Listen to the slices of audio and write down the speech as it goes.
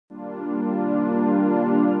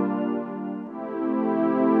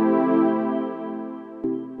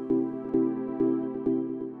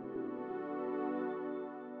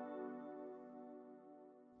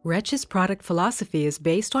RezNG's product philosophy is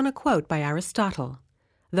based on a quote by Aristotle.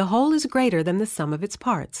 The whole is greater than the sum of its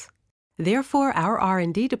parts. Therefore, our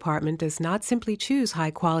R&D department does not simply choose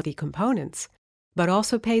high-quality components, but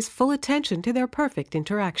also pays full attention to their perfect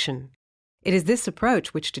interaction. It is this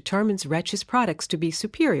approach which determines RezNG's products to be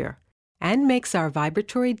superior and makes our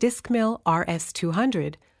Vibratory Disc Mill RS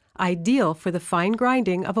 200 ideal for the fine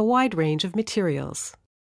grinding of a wide range of materials.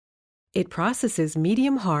 It processes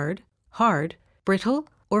medium-hard, hard, brittle,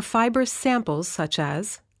 or fibrous samples such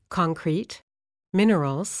as concrete,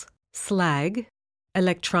 minerals, slag,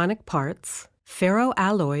 electronic parts,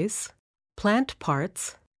 ferroalloys, plant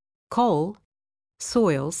parts, coal,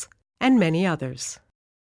 soils, and many others.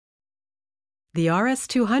 The RS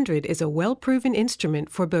 200 is a well-proven instrument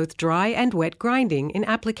for both dry and wet grinding in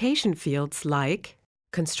application fields like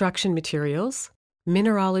construction materials,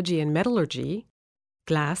 mineralogy and metallurgy,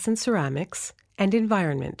 glass and ceramics, and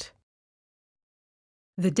environment.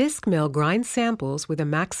 The disc mill grinds samples with a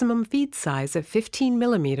maximum feed size of 15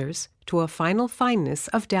 millimeters to a final fineness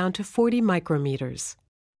of down to 40 micrometers.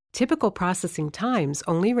 Typical processing times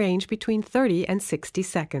only range between 30 and 60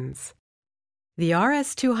 seconds. The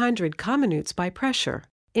RS 200 comminutes by pressure,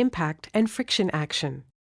 impact, and friction action.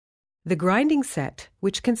 The grinding set,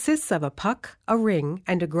 which consists of a puck, a ring,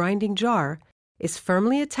 and a grinding jar, is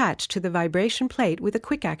firmly attached to the vibration plate with a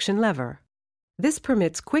quick-action lever. This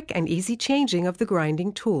permits quick and easy changing of the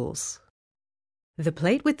grinding tools. The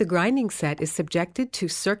plate with the grinding set is subjected to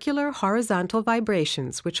circular horizontal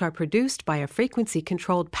vibrations which are produced by a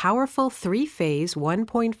frequency-controlled powerful three-phase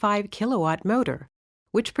 1.5 kilowatt motor,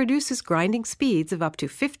 which produces grinding speeds of up to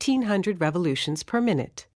 1,500 revolutions per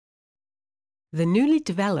minute. The newly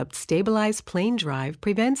developed stabilized plane drive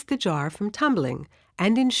prevents the jar from tumbling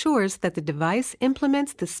and ensures that the device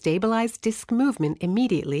implements the stabilized disc movement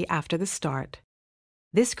immediately after the start.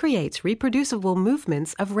 This creates reproducible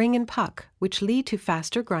movements of ring and puck, which lead to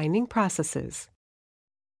faster grinding processes.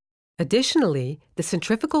 Additionally, the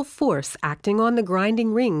centrifugal force acting on the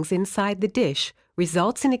grinding rings inside the dish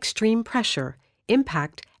results in extreme pressure,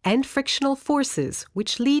 impact, and frictional forces,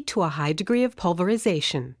 which lead to a high degree of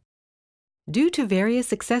pulverization. Due to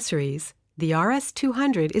various accessories, the RS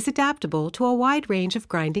 200 is adaptable to a wide range of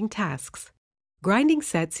grinding tasks. Grinding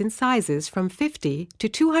sets in sizes from 50 to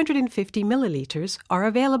 250 milliliters are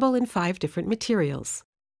available in 5 different materials: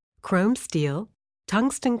 chrome steel,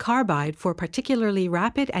 tungsten carbide for particularly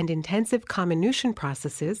rapid and intensive comminution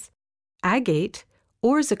processes, agate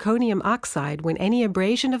or zirconium oxide when any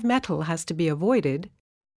abrasion of metal has to be avoided,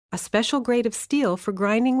 a special grade of steel for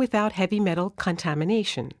grinding without heavy metal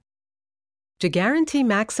contamination. To guarantee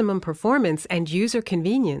maximum performance and user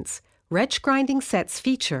convenience, RezNG grinding sets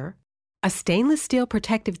feature a stainless steel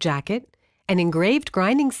protective jacket, an engraved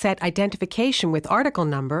grinding set identification with article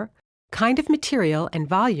number, kind of material and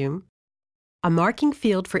volume, a marking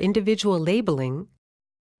field for individual labeling,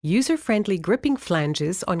 user-friendly gripping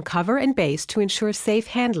flanges on cover and base to ensure safe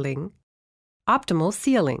handling, optimal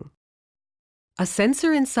sealing. A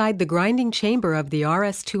sensor inside the grinding chamber of the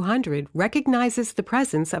RS 200 recognizes the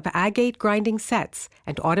presence of agate grinding sets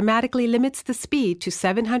and automatically limits the speed to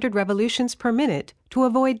 700 revolutions per minute to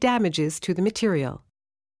avoid damages to the material.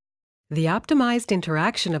 The optimized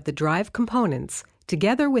interaction of the drive components,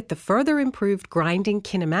 together with the further improved grinding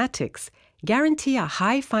kinematics, guarantee a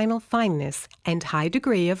high final fineness and high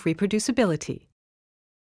degree of reproducibility.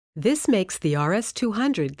 This makes the RS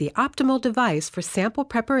 200 the optimal device for sample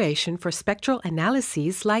preparation for spectral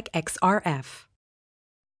analyses like XRF.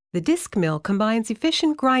 The disc mill combines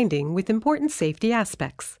efficient grinding with important safety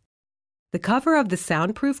aspects. The cover of the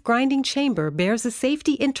soundproof grinding chamber bears a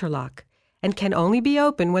safety interlock and can only be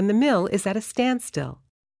opened when the mill is at a standstill.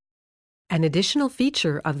 An additional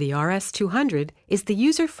feature of the RS 200 is the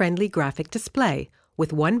user-friendly graphic display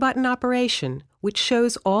with one-button operation which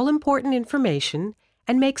shows all important information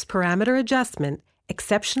and makes parameter adjustment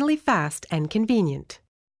exceptionally fast and convenient.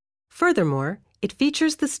 Furthermore, it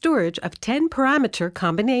features the storage of 10 parameter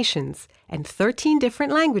combinations and 13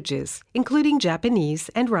 different languages, including Japanese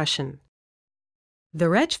and Russian. The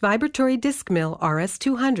RezNG Vibratory Disc Mill RS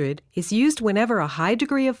 200 is used whenever a high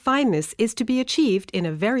degree of fineness is to be achieved in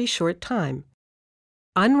a very short time.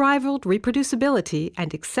 Unrivaled reproducibility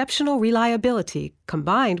and exceptional reliability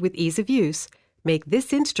combined with ease of use make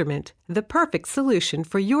this instrument the perfect solution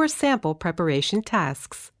for your sample preparation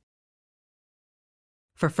tasks.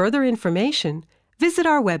 For further information, visit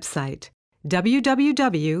our website,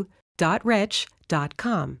 www.retsch.com.